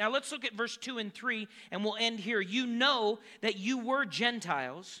ignorant." Now let's look at verse 2 and 3, and we'll end here. "You know that you were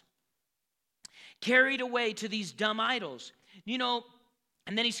Gentiles, carried away to these dumb idols." You know,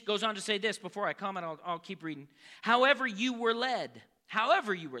 and then he goes on to say this. Before I comment, I'll keep reading. "However you were led."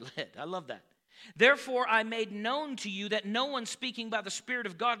 However you were led. I love that. "Therefore I made known to you that no one speaking by the Spirit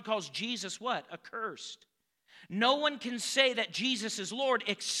of God calls Jesus" what? "Accursed. No one can say that Jesus is Lord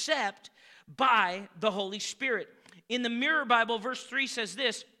except by the Holy Spirit." In the Mirror Bible, verse 3 says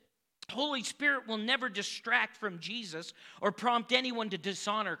this: "Holy Spirit will never distract from Jesus or prompt anyone to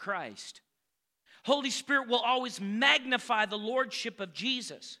dishonor Christ. Holy Spirit will always magnify the lordship of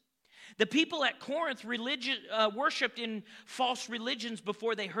Jesus." The people at Corinth worshipped in false religions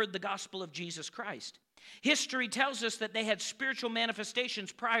before they heard the gospel of Jesus Christ. History tells us that they had spiritual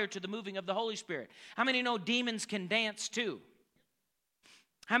manifestations prior to the moving of the Holy Spirit. How many know demons can dance too?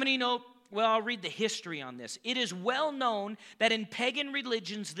 How many know? Well, I'll read the history on this. "It is well known that in pagan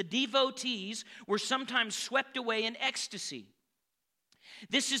religions, the devotees were sometimes swept away in ecstasy.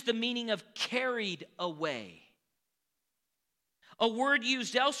 This is the meaning of carried away, a word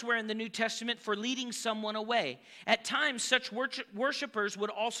used elsewhere in the New Testament for leading someone away. At times, such worshipers would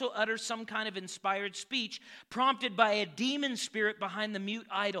also utter some kind of inspired speech prompted by a demon spirit behind the mute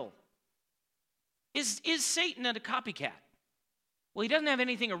idol. Is Satan a copycat? Well, he doesn't have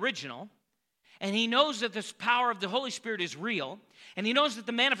anything original, and he knows that this power of the Holy Spirit is real, and he knows that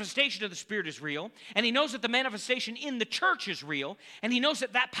the manifestation of the Spirit is real, and he knows that the manifestation in the church is real, and he knows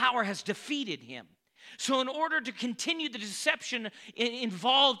that that power has defeated him. So in order to continue the deception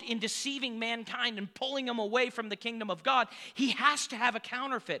involved in deceiving mankind and pulling them away from the kingdom of God, he has to have a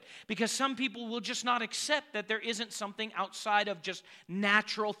counterfeit, because some people will just not accept that there isn't something outside of just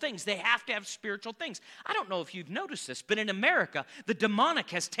natural things. They have to have spiritual things. I don't know if you've noticed this, but in America, the demonic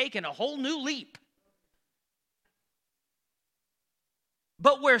has taken a whole new leap.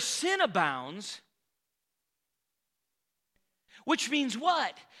 But where sin abounds, which means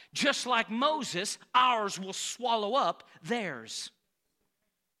what? Just like Moses, ours will swallow up theirs.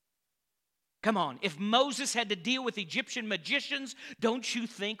 Come on, if Moses had to deal with Egyptian magicians, don't you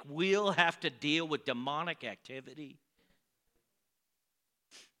think we'll have to deal with demonic activity?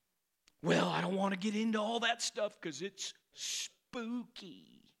 Well, I don't want to get into all that stuff because it's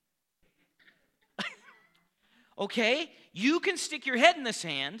spooky. Okay, you can stick your head in the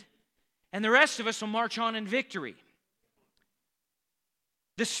sand, and the rest of us will march on in victory.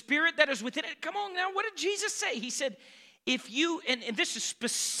 The Spirit that is within it. Come on now, what did Jesus say? He said, if you, and this is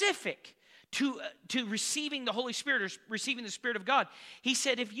specific to receiving the Holy Spirit or receiving the Spirit of God. He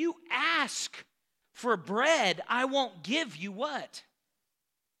said, if you ask for bread, I won't give you what?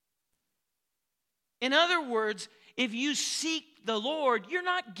 In other words, if you seek the Lord, you're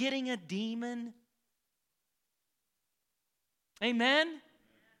not getting a demon. Amen?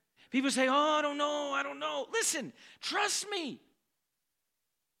 People say, oh, I don't know. Listen, trust me.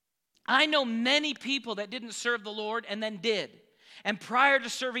 I know many people that didn't serve the Lord and then did. And prior to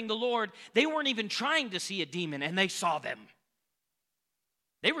serving the Lord, they weren't even trying to see a demon, and they saw them.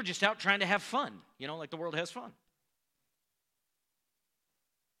 They were just out trying to have fun, like the world has fun.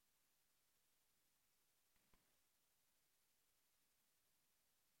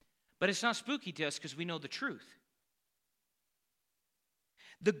 But it's not spooky to us because we know the truth.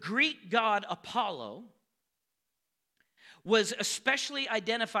 The Greek god Apollo was especially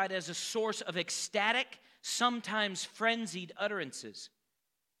identified as a source of ecstatic, sometimes frenzied utterances.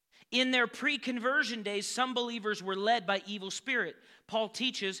 In their pre-conversion days, some believers were led by evil spirit. Paul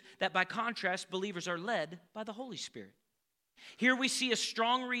teaches that by contrast, believers are led by the Holy Spirit. Here we see a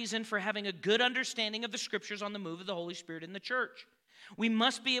strong reason for having a good understanding of the Scriptures on the move of the Holy Spirit in the church. We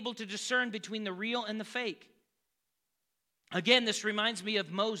must be able to discern between the real and the fake. Again, this reminds me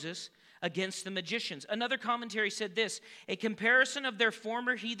of Moses against the magicians. Another commentary said this: a comparison of their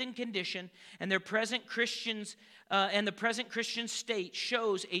former heathen condition and their present Christians and the present Christian state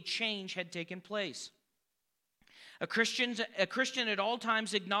shows a change had taken place. A Christian at all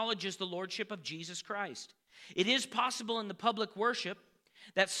times acknowledges the lordship of Jesus Christ. It is possible in the public worship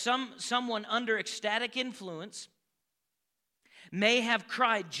that someone under ecstatic influence may have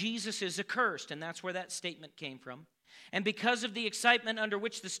cried, Jesus is accursed, and that's where that statement came from. And because of the excitement under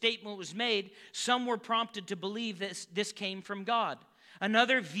which the statement was made, some were prompted to believe this came from God.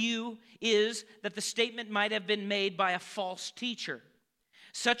 Another view is that the statement might have been made by a false teacher.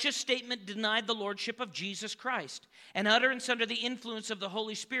 Such a statement denied the lordship of Jesus Christ. An utterance under the influence of the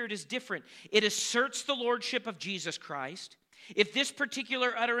Holy Spirit is different. It asserts the lordship of Jesus Christ. If this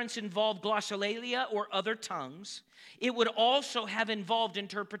particular utterance involved glossolalia or other tongues, it would also have involved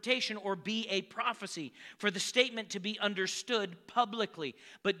interpretation or be a prophecy for the statement to be understood publicly.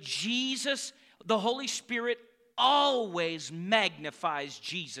 But Jesus, the Holy Spirit, always magnifies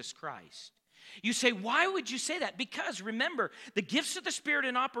Jesus Christ. You say, why would you say that? Because remember, the gifts of the Spirit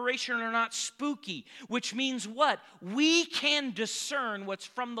in operation are not spooky, which means what? We can discern what's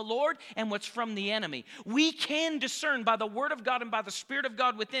from the Lord and what's from the enemy. We can discern by the Word of God and by the Spirit of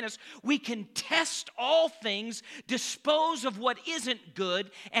God within us. We can test all things, dispose of what isn't good,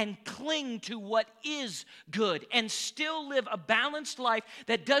 and cling to what is good, and still live a balanced life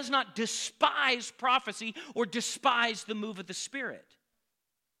that does not despise prophecy or despise the move of the Spirit.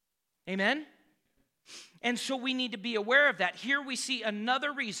 Amen? And so we need to be aware of that. Here we see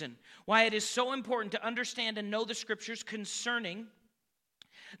another reason why it is so important to understand and know the Scriptures concerning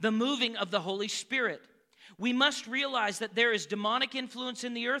the moving of the Holy Spirit. We must realize that there is demonic influence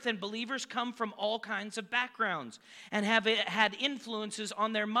in the earth, and believers come from all kinds of backgrounds and have had influences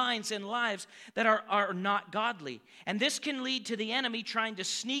on their minds and lives that are not godly. And this can lead to the enemy trying to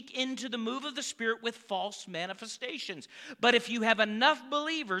sneak into the move of the Spirit with false manifestations. But if you have enough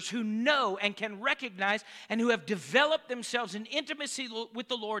believers who know and can recognize and who have developed themselves in intimacy with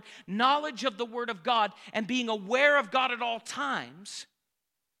the Lord, knowledge of the Word of God, and being aware of God at all times,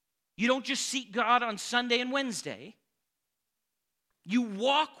 you don't just seek God on Sunday and Wednesday. You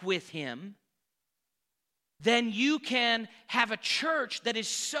walk with Him. Then you can have a church that is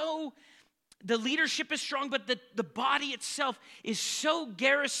so, the leadership is strong, but the body itself is so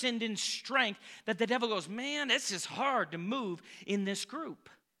garrisoned in strength that the devil goes, man, this is hard to move in this group.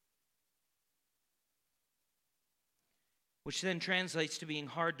 Which then translates to being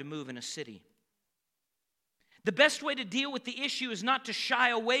hard to move in a city. The best way to deal with the issue is not to shy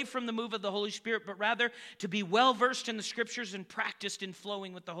away from the move of the Holy Spirit, but rather to be well-versed in the Scriptures and practiced in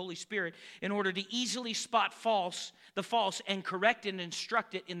flowing with the Holy Spirit in order to easily spot the false and correct and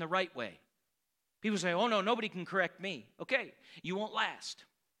instruct it in the right way. People say, oh no, nobody can correct me. Okay, you won't last.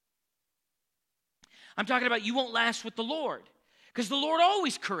 I'm talking about you won't last with the Lord, because the Lord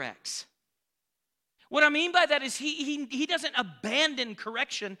always corrects. What I mean by that is he doesn't abandon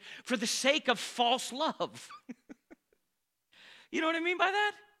correction for the sake of false love. You know what I mean by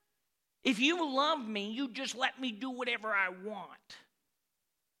that? If you love me, you just let me do whatever I want.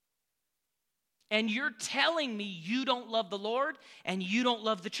 And you're telling me you don't love the Lord and you don't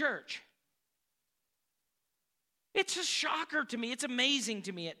love the church. It's a shocker to me. It's amazing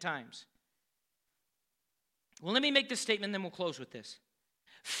to me at times. Well, let me make this statement, then we'll close with this.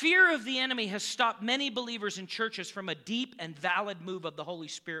 Fear of the enemy has stopped many believers in churches from a deep and valid move of the Holy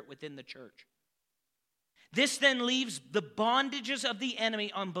Spirit within the church. This then leaves the bondages of the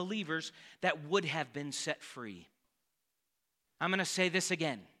enemy on believers that would have been set free. I'm going to say this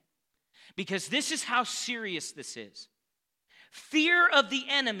again, because this is how serious this is. Fear of the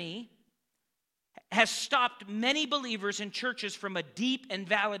enemy has stopped many believers in churches from a deep and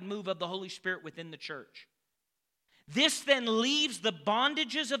valid move of the Holy Spirit within the church. This then leaves the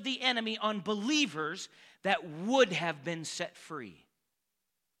bondages of the enemy on believers that would have been set free.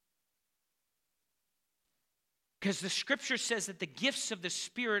 Because the Scripture says that the gifts of the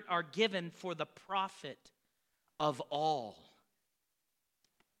Spirit are given for the profit of all.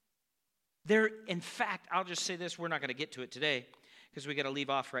 In fact, I'll just say this. We're not going to get to it today because we got to leave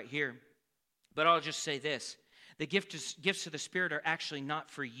off right here. But I'll just say this. The gifts of the Spirit are actually not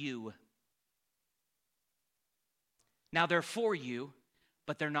for you. Now, they're for you,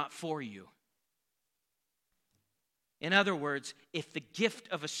 but they're not for you. In other words, if the gift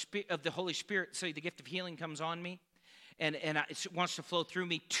of the Holy Spirit, say the gift of healing comes on me, and it wants to flow through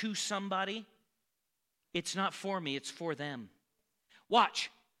me to somebody, it's not for me, it's for them. Watch.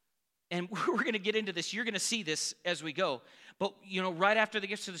 And we're going to get into this. You're going to see this as we go. But, right after the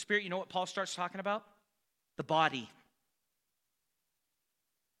gifts of the Spirit, you know what Paul starts talking about? The body,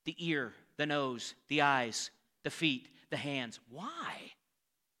 the ear, the nose, the eyes, the feet, the hands. Why?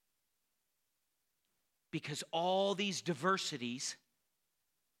 Because all these diversities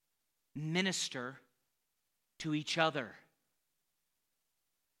minister to each other.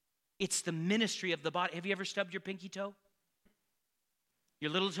 It's the ministry of the body. Have you ever stubbed your pinky toe?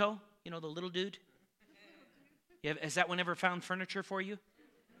 Your little toe? You know, the little dude? Has that one ever found furniture for you?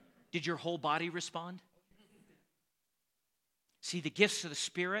 Did your whole body respond? See, the gifts of the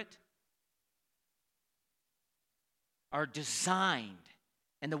Spirit are designed,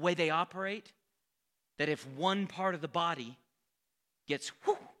 and the way they operate, that if one part of the body gets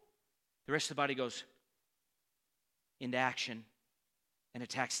whoo, the rest of the body goes into action and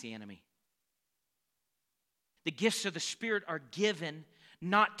attacks the enemy. The gifts of the Spirit are given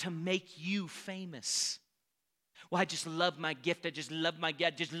not to make you famous. Well, I just love my gift. I just love my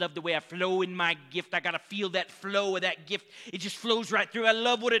gift. I just love the way I flow in my gift. I got to feel that flow of that gift. It just flows right through. I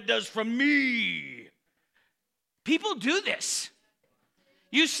love what it does for me. People do this.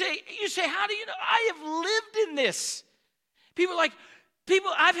 You say, how do you know? I have lived in this.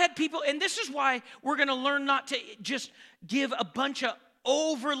 I've had people, and this is why we're going to learn not to just give a bunch of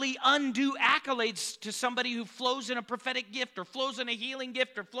overly undue accolades to somebody who flows in a prophetic gift or flows in a healing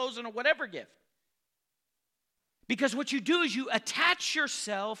gift or flows in a whatever gift. Because what you do is you attach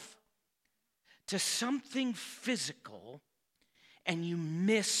yourself to something physical and you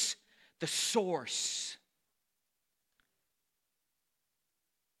miss the source.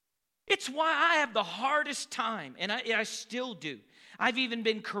 It's why I have the hardest time, and I still do. I've even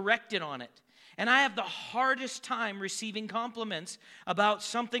been corrected on it. And I have the hardest time receiving compliments about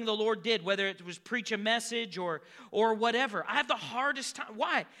something the Lord did, whether it was preach a message or whatever. I have the hardest time.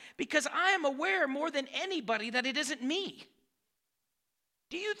 Why? Because I am aware more than anybody that it isn't me.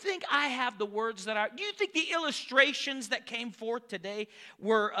 Do you think I have the words do you think the illustrations that came forth today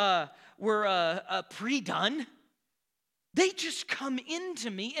were pre-done? They just come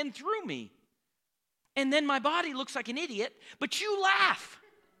into me and through me. And then my body looks like an idiot, but you laugh.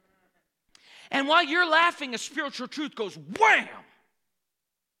 And while you're laughing, a spiritual truth goes wham!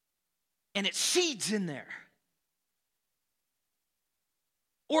 And it seeds in there.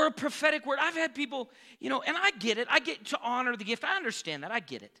 Or a prophetic word. I've had people, and I get it. I get to honor the gift. I understand that. I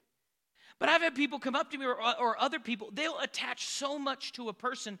get it. But I've had people come up to me or other people. They'll attach so much to a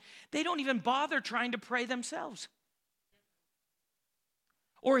person, they don't even bother trying to pray themselves.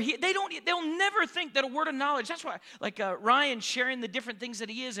 Or they'll never think that a word of knowledge, that's why, like Ryan sharing the different things that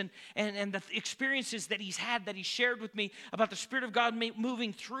he is and the experiences that he's had, that he shared with me about the Spirit of God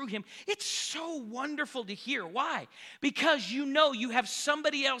moving through him. It's so wonderful to hear. Why? Because you have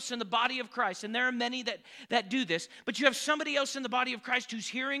somebody else in the body of Christ, and there are many that do this, but you have somebody else in the body of Christ who's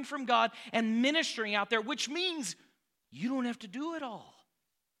hearing from God and ministering out there, which means you don't have to do it all.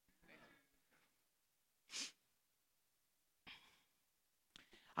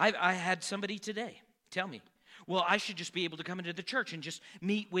 I had somebody today tell me, well, I should just be able to come into the church and just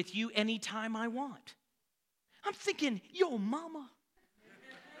meet with you anytime I want. I'm thinking, yo, mama.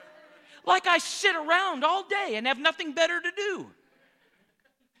 Like I sit around all day and have nothing better to do.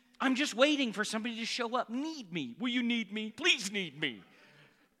 I'm just waiting for somebody to show up. Need me. Will you need me? Please need me.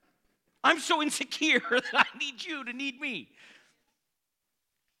 I'm so insecure that I need you to need me.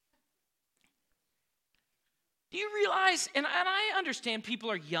 Do you realize, and I understand people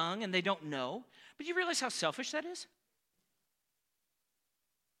are young and they don't know, but do you realize how selfish that is?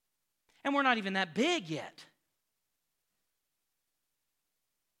 And we're not even that big yet.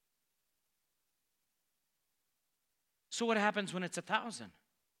 So what happens when it's 1,000?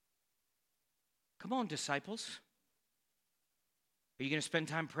 Come on, disciples. Are you going to spend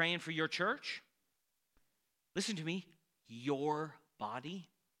time praying for your church? Listen to me, your body.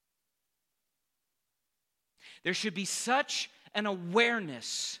 There should be such an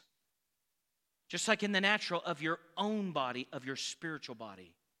awareness, just like in the natural, of your own body, of your spiritual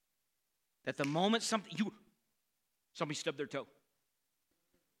body, that the moment somebody stubbed their toe.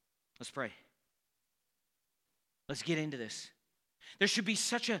 Let's pray. Let's get into this. There should be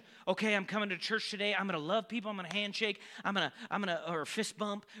such I'm coming to church today. I'm going to love people. I'm going to handshake. I'm going to, or fist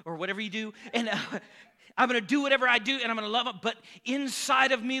bump, or whatever you do. And I'm going to do whatever I do, and I'm going to love them. But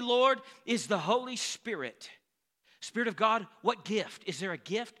inside of me, Lord, is the Holy Spirit. Spirit of God, what gift? Is there a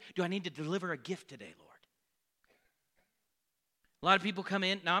gift? Do I need to deliver a gift today, Lord? A lot of people come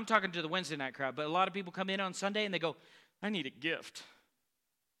in. Now, I'm talking to the Wednesday night crowd, but a lot of people come in on Sunday and they go, I need a gift.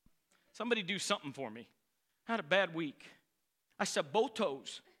 Somebody do something for me. I had a bad week. I stubbed both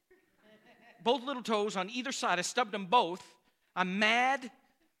toes. Both little toes on either side. I stubbed them both. I'm mad.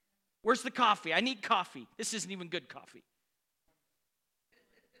 Where's the coffee? I need coffee. This isn't even good coffee.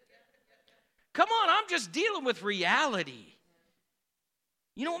 Come on, I'm just dealing with reality.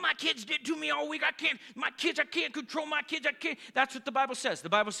 You know what my kids did to me all week? I can't control my kids. I can't. That's what the Bible says. The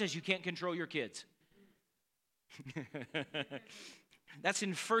Bible says you can't control your kids. That's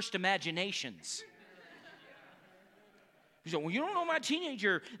in First Imaginations. You say, well, you don't know my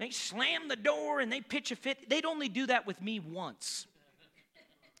teenager. They slam the door and they pitch a fit. They'd only do that with me once.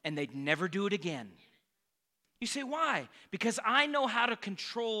 And they'd never do it again. You say, why? Because I know how to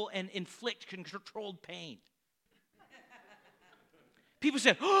control and inflict controlled pain. People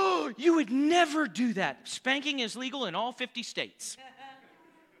say, oh, you would never do that. Spanking is legal in all 50 states.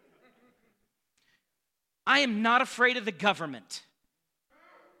 I am not afraid of the government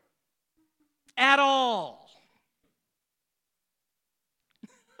at all.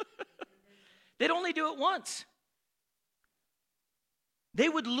 They'd only do it once. They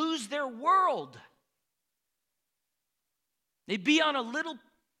would lose their world. They'd be on a little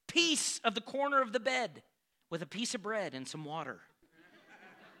piece of the corner of the bed with a piece of bread and some water.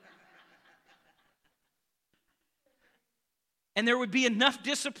 And there would be enough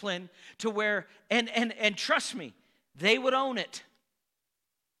discipline to where, and trust me, they would own it.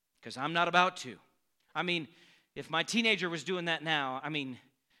 Because I'm not about to. I mean, if my teenager was doing that now, I mean,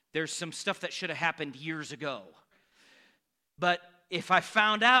 there's some stuff that should have happened years ago. But if I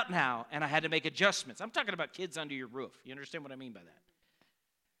found out now and I had to make adjustments, I'm talking about kids under your roof. You understand what I mean by that?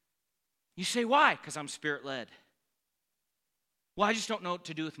 You say, why? Because I'm Spirit-led. Well, I just don't know what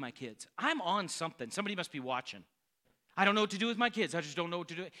to do with my kids. I'm on something. Somebody must be watching. I don't know what to do with my kids. I just don't know what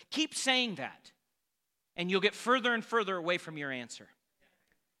to do. Keep saying that, and you'll get further and further away from your answer.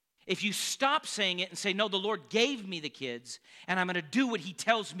 If you stop saying it and say, no, the Lord gave me the kids, and I'm going to do what he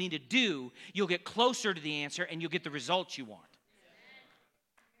tells me to do, you'll get closer to the answer, and you'll get the results you want.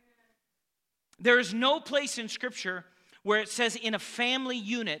 There is no place in Scripture where it says in a family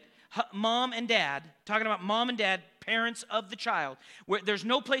unit, mom and dad, talking about mom and dad, parents of the child, where there's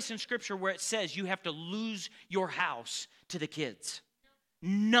no place in Scripture where it says you have to lose your house to the kids.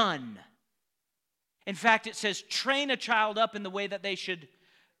 None. In fact, it says train a child up in the way that they should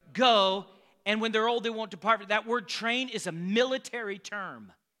go, and when they're old, they won't depart. That word train is a military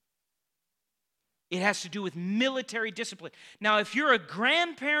term. It has to do with military discipline. Now, if you're a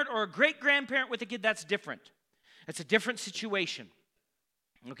grandparent or a great-grandparent with a kid, that's different. That's a different situation.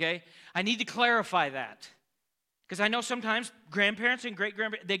 Okay? I need to clarify that. Because I know sometimes grandparents and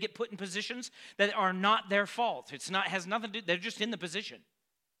great-grandparents, they get put in positions that are not their fault. Has nothing to do, they're just in the position.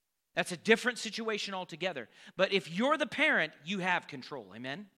 That's a different situation altogether. But if you're the parent, you have control.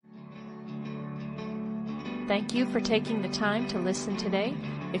 Amen? Thank you for taking the time to listen today.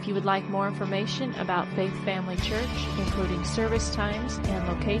 If you would like more information about Faith Family Church, including service times and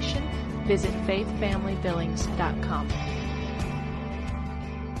location, visit faithfamilybillings.com.